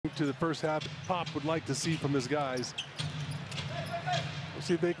to the first half Pop would like to see from his guys. We'll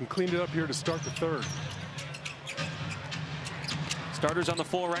see if they can clean it up here to start the third. Starters on the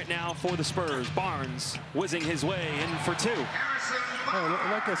floor right now for the Spurs. Barnes whizzing his way in for two.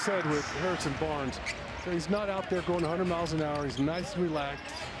 Like I said with Harrison Barnes, he's not out there going 100 miles an hour. He's nice and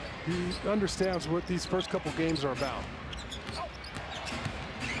relaxed. He understands what these first couple games are about.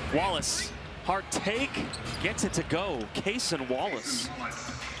 Wallace, hard take, gets it to go. Cason Wallace.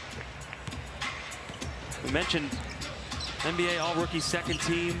 We mentioned NBA All-Rookie second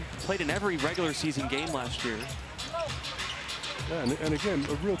team, played in every regular season game last year. Yeah, and again,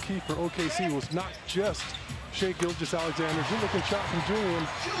 a real key for OKC was not just Shai Gilgeous-Alexander. Good looking shot from Julian.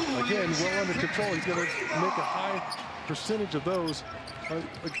 Again, well under control. He's going to make a high percentage of those.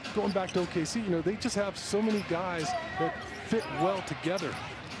 Going back to OKC, you know, they just have so many guys that fit well together.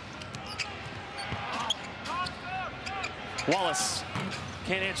 Wallace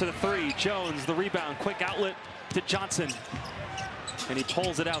can't answer the three. Jones, the rebound, quick outlet to Johnson. And he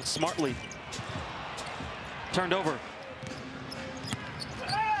pulls it out smartly. Turned over.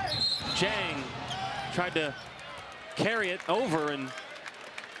 Jang tried to carry it over, and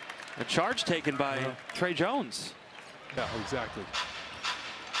a charge taken by Trey Jones. Yeah, exactly.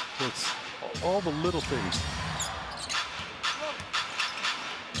 It's all the little things.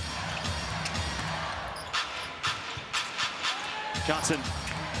 Johnson,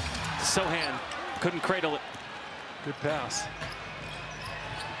 Sohan, couldn't cradle it. Good pass.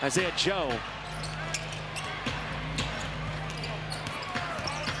 Isaiah Joe.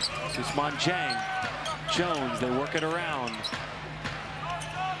 Usman Jang. Jones, they work it around.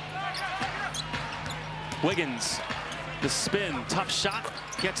 Wiggins, the spin, tough shot,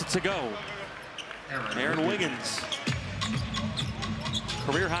 gets it to go. Aaron Wiggins.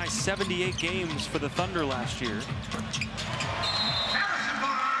 Career high 78 games for the Thunder last year.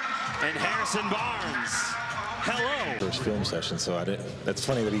 And Harrison Barnes, hello. First film session, so I didn't. That's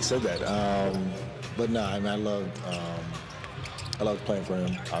funny that he said that. But no, I mean, I loved playing for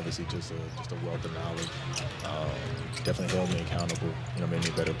him. Obviously, just a wealth of knowledge. Definitely held me accountable. You know, made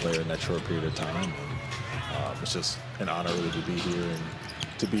me a better player in that short period of time. And, it's just an honor really to be here and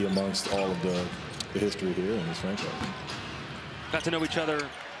to be amongst all of the history here in this franchise. Got to know each other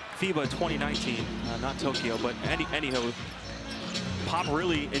FIBA 2019, not Tokyo, but anyhow. Pop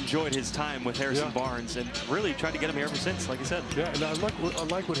really enjoyed his time with Harrison Barnes and really tried to get him here ever since, like you said. Yeah, and I like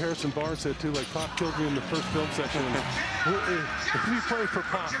what Harrison Barnes said too. Like, Pop killed me in the first film section. If you play for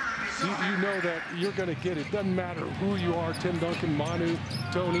Pop, you know that you're going to get it. Doesn't matter who you are, Tim Duncan, Manu,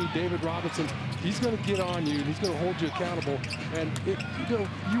 Tony, David Robinson. He's going to get on you, and he's going to hold you accountable. And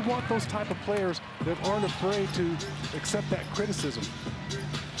you want those type of players that aren't afraid to accept that criticism.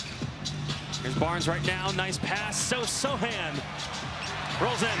 Here's Barnes right now. Nice pass. Sohan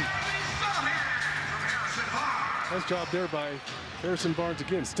rolls in. Nice job there by Harrison Barnes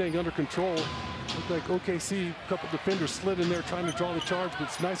again, staying under control. Looked like OKC, a couple defenders slid in there trying to draw the charge, but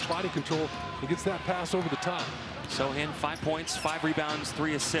it's nice body control. He gets that pass over the top. Sohan, 5 points, 5 rebounds,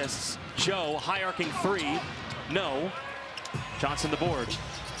 3 assists. Joe, high arcing three. No. Johnson the board.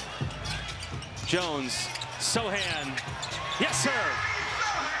 Jones, Sohan. Yes, sir.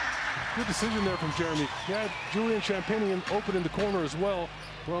 Good decision there from Jeremy. He had Julian Champagnian open in the corner as well.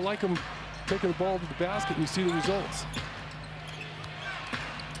 Well, I like him taking the ball to the basket, and you see the results.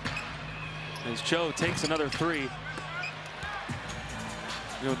 As Joe takes another three.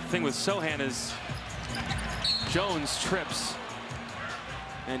 You know, the thing with Sohan is Jones trips,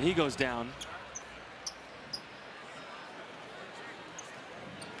 and he goes down.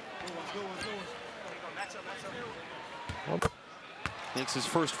 Makes his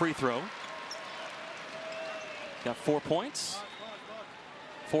first free throw. Got 4 points,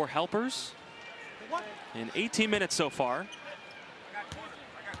 4 helpers in 18 minutes so far.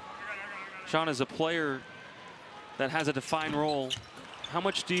 Sean, is a player that has a defined role. How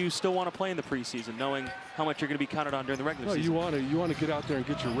much do you still want to play in the preseason, knowing how much you're going to be counted on during the regular season? You want to get out there and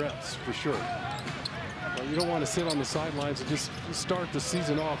get your reps for sure. You don't want to sit on the sidelines and just start the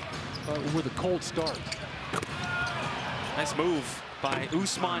season off with a cold start. Nice move by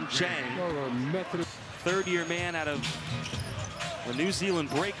Usman Jang, third-year man out of the New Zealand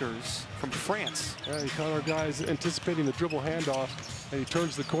Breakers from France. Yeah, he caught our guys anticipating the dribble handoff, and he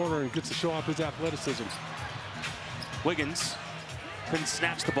turns the corner and gets to show off his athleticism. Wiggins couldn't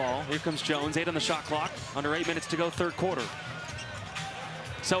snatch the ball. Here comes Jones, 8 on the shot clock. Under 8 minutes to go, third quarter.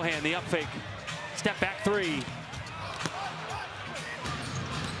 Sohan, the up fake. Step back three.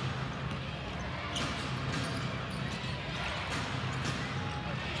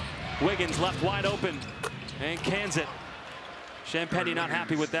 Wiggins left wide open and cans it. Champagny not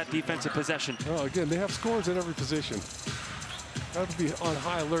happy with that defensive possession. Oh, again, they have scores at every position. Have to be on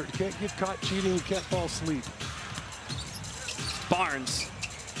high alert. You can't get caught cheating. You can't fall asleep. Barnes,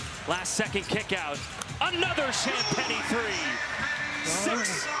 last second kick out. Another Champagny three.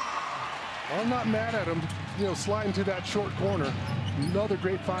 6. I'm not mad at him, you know, sliding to that short corner. Another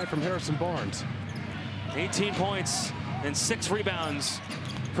great find from Harrison Barnes. 18 points and 6 rebounds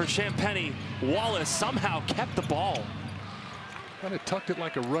for Champagny. Wallace somehow kept the ball. Kind of tucked it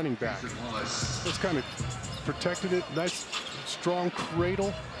like a running back. Just kind of protected it. Nice, strong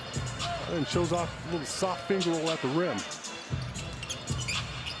cradle. And shows off a little soft finger roll at the rim.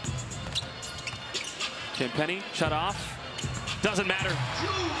 Champagny shut off. Doesn't matter.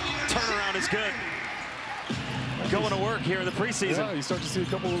 Turnaround is good. Going to work here in the preseason. Yeah, you start to see a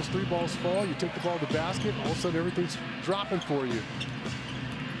couple of those 3 balls fall. You take the ball to the basket. All of a sudden, everything's dropping for you.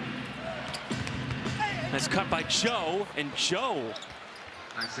 Nice cut by Joe, and Joe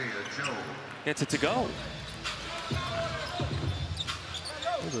gets it to go.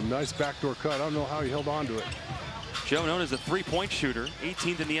 That was a nice backdoor cut. I don't know how he held on to it. Joe, known as a 3-point shooter,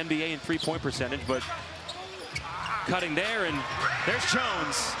 18th in the NBA in 3-point percentage, but cutting there, and there's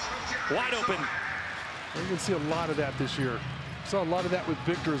Jones, wide open. You can see a lot of that this year. Saw a lot of that with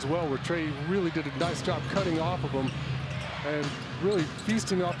Victor as well, where Trey really did a nice job cutting off of him and really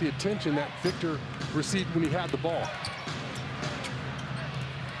feasting off the attention that Victor received when he had the ball.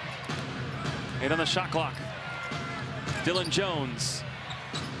 8 on the shot clock. Dylan Jones.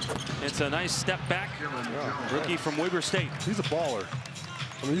 It's a nice step back. Yeah, rookie from Weber State. He's a baller.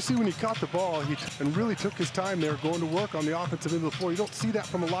 I mean, you see when he caught the ball, and really took his time there going to work on the offensive end of the floor. You don't see that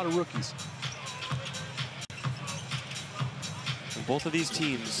from a lot of rookies. And both of these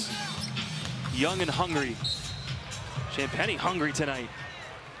teams, young and hungry. Champagny hungry tonight.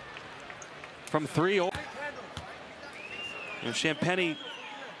 From 3. You know, Champagny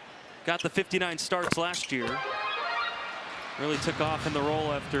got the 59 starts last year. Really took off in the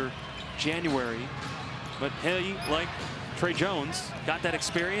role after January. But he, like Trey Jones, got that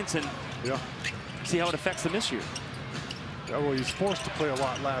experience, and see how it affects them this year. Yeah, well, he's forced to play a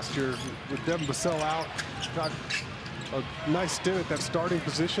lot last year. With Devin Vassell out, got a nice stint at that starting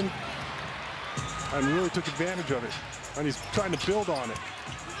position and really took advantage of it. And he's trying to build on it.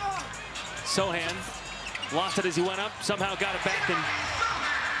 Sohan lost it as he went up, somehow got it back and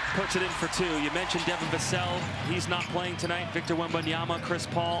puts it in for 2. You mentioned Devin Vassell. He's not playing tonight. Victor Wembanyama, Chris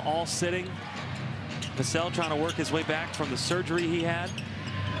Paul, all sitting. Vassell trying to work his way back from the surgery he had.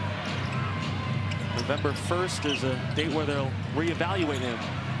 November 1st is a date where they'll reevaluate him.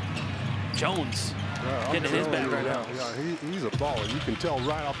 Jones getting his back right now. Yeah, he's a baller. You can tell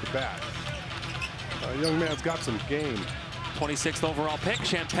right off the bat. Young man's got some game. 26th overall pick,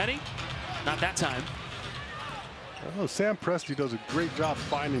 Champagny. Not that time. Oh, Sam Presti does a great job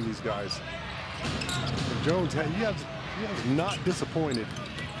finding these guys. And Jones, he has not disappointed.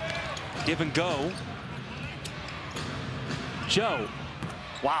 Give and go. Joe.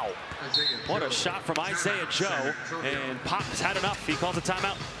 Wow. What a shot from Isaiah Joe. And Pop's had enough. He calls a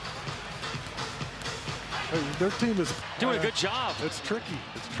timeout. Their team is doing a good job. It's tricky.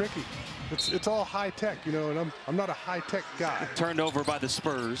 It's tricky. It's all high tech, you know, and I'm not a high tech guy. Turned over by the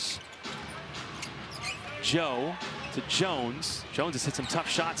Spurs. Joe to Jones. Jones has hit some tough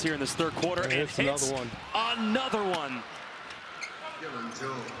shots here in this 3rd quarter, and hits another one. Another one.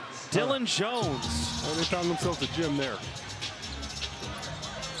 Dylan Jones. Well, they found themselves a gym there.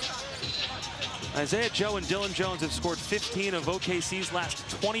 Isaiah Joe and Dylan Jones have scored 15 of OKC's last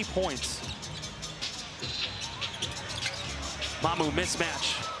 20 points. Mamu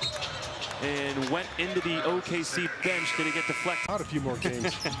mismatch and went into the OKC bench. Did he get deflected? Out a few more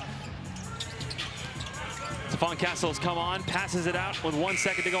games. Stephon Castle's come on, passes it out with 1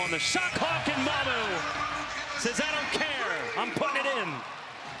 second to go on the shot clock, and Mamu says, I don't care, I'm putting it in.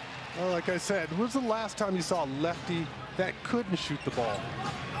 Well, like I said, when was the last time you saw a lefty that couldn't shoot the ball,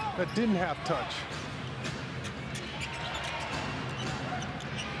 that didn't have touch?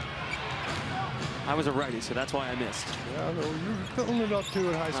 I was a righty, so that's why I missed. Yeah, no, you were filling it up too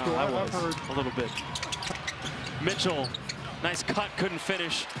in high school. I've heard a little bit. Mitchell, nice cut, couldn't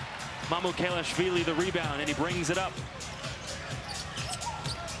finish. Mamu Kalashvili the rebound, and he brings it up.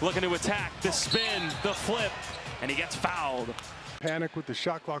 Looking to attack, the spin, the flip, and he gets fouled. Panic with the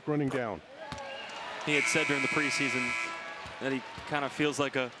shot clock running down. He had said during the preseason that he kind of feels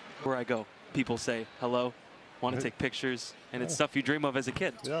like where I go, people say hello, want to take pictures, and it's stuff you dream of as a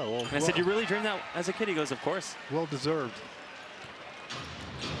kid. Yeah, well, and I said, you really dreamed that as a kid? He goes, of course. Well deserved.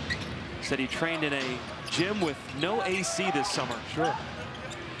 Said he trained in a gym with no AC this summer. Sure.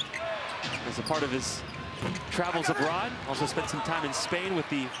 As a part of his travels abroad. Also spent some time in Spain with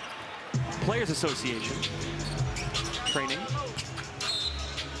the Players Association training.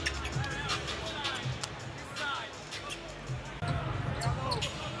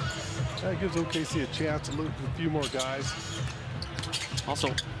 That gives OKC a chance to look at a few more guys.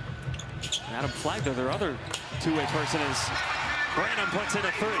 Also, Adam Flagler, their other two-way person, is Branham puts in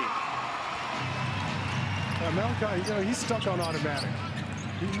a three. Malachi, he's stuck on automatic.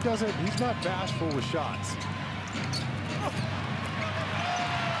 He's not bashful with shots.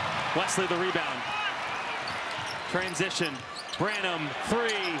 Wesley the rebound. Transition. Branham,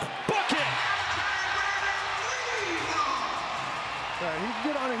 three. Bucket! He can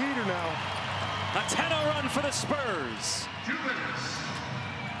get on a heater now. A 10-0 run for the Spurs.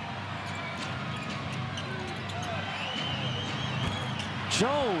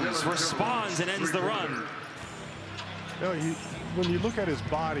 Jones responds and ends the run. When you look at his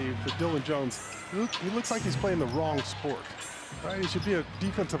body for Dylan Jones, he looks like he's playing the wrong sport. Right? He should be a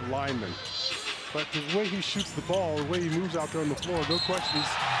defensive lineman. But the way he shoots the ball, the way he moves out there on the floor, no question he's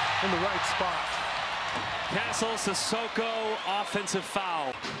in the right spot. Castle, Sissoko, offensive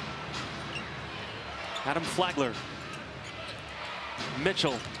foul. Adam Flagler.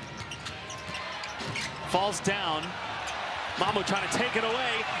 Mitchell. Falls down. Mamu trying to take it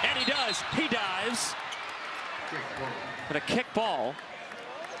away, and he does. He dives. But a kick ball.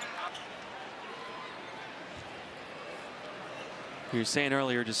 You were saying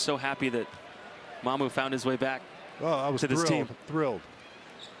earlier, just so happy that Mamu found his way back I was to this team. Thrilled.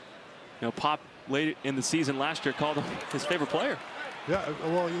 Pop late in the season last year called him his favorite player. Yeah,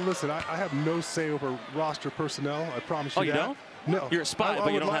 well, listen, I have no say over roster personnel. I promise you that. Oh, you don't? No. You're a spy,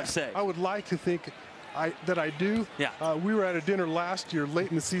 but you don't have say. I would like to think that I do. Yeah. We were at a dinner last year, late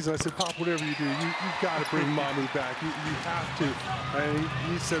in the season. I said, Pop, whatever you do, you've got to bring Mamu back. You have to. And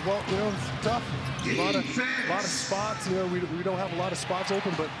he said, well, it's tough. A lot of spots. We don't have a lot of spots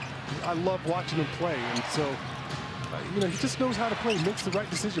open, but I love watching him play. And so, he just knows how to play. He makes the right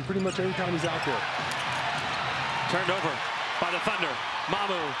decision pretty much every time he's out there. Turned over by the Thunder.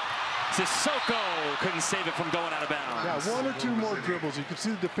 Mamu. Sissoko couldn't save it from going out of bounds. Yeah, one or two more dribbles. You can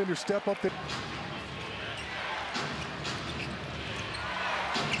see the defender step up there.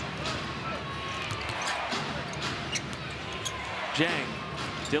 Jang,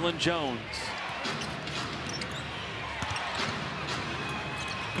 Dylan Jones.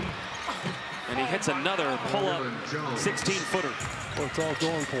 And he hits another pull-up 16-footer. Well, it's all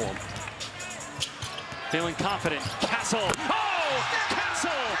going for him. Feeling confident. Castle. Oh!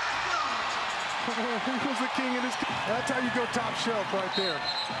 Castle! He was the king in his... That's how you go top shelf right there.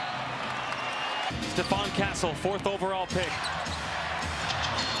 Stephon Castle, 4th overall pick.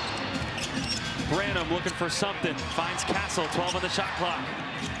 Branham looking for something. Finds Castle, 12 on the shot clock.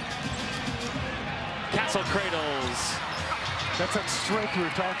 Castle cradles. That's that strength we were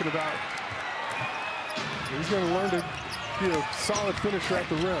talking about. He's going to learn to be a solid finisher at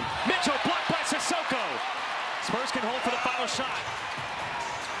the rim. Mitchell blocked by Sissoko. Spurs can hold for the final shot.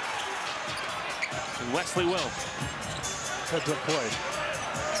 And Wesley will. Heads up play.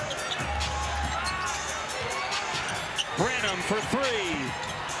 Branham for three.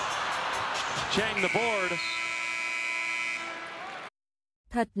 Chang the board.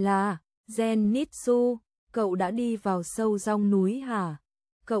 Thật là, Gen Nitsu, cậu đã đi vào sâu rong núi hả?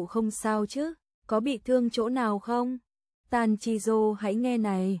 Cậu không sao chứ? Có bị thương chỗ nào không? Tanchizo hãy nghe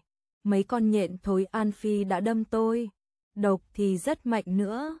này. Mấy con nhện thối Anphi đã đâm tôi. Độc thì rất mạnh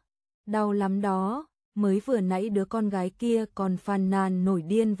nữa. Đau lắm đó. Mới vừa nãy đứa con gái kia còn phàn nàn nổi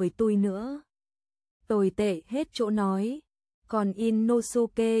điên với tôi nữa. Tồi tệ hết chỗ nói. Còn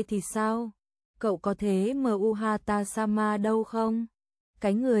Inosuke thì sao? Cậu có thế MU Hatasama đâu không?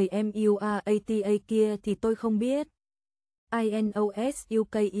 Cái người MUAATA kia thì tôi không biết.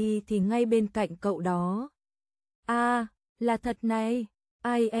 INOSUKE thì ngay bên cạnh cậu đó. À, là thật này.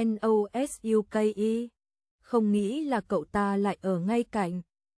 INOSUKE. Không nghĩ là cậu ta lại ở ngay cạnh.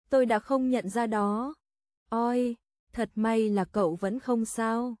 Tôi đã không nhận ra đó. Ôi, thật may là cậu vẫn không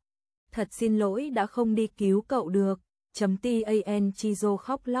sao. Thật xin lỗi đã không đi cứu cậu được. TAN Chizo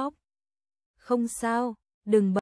khóc lóc. Không sao, đừng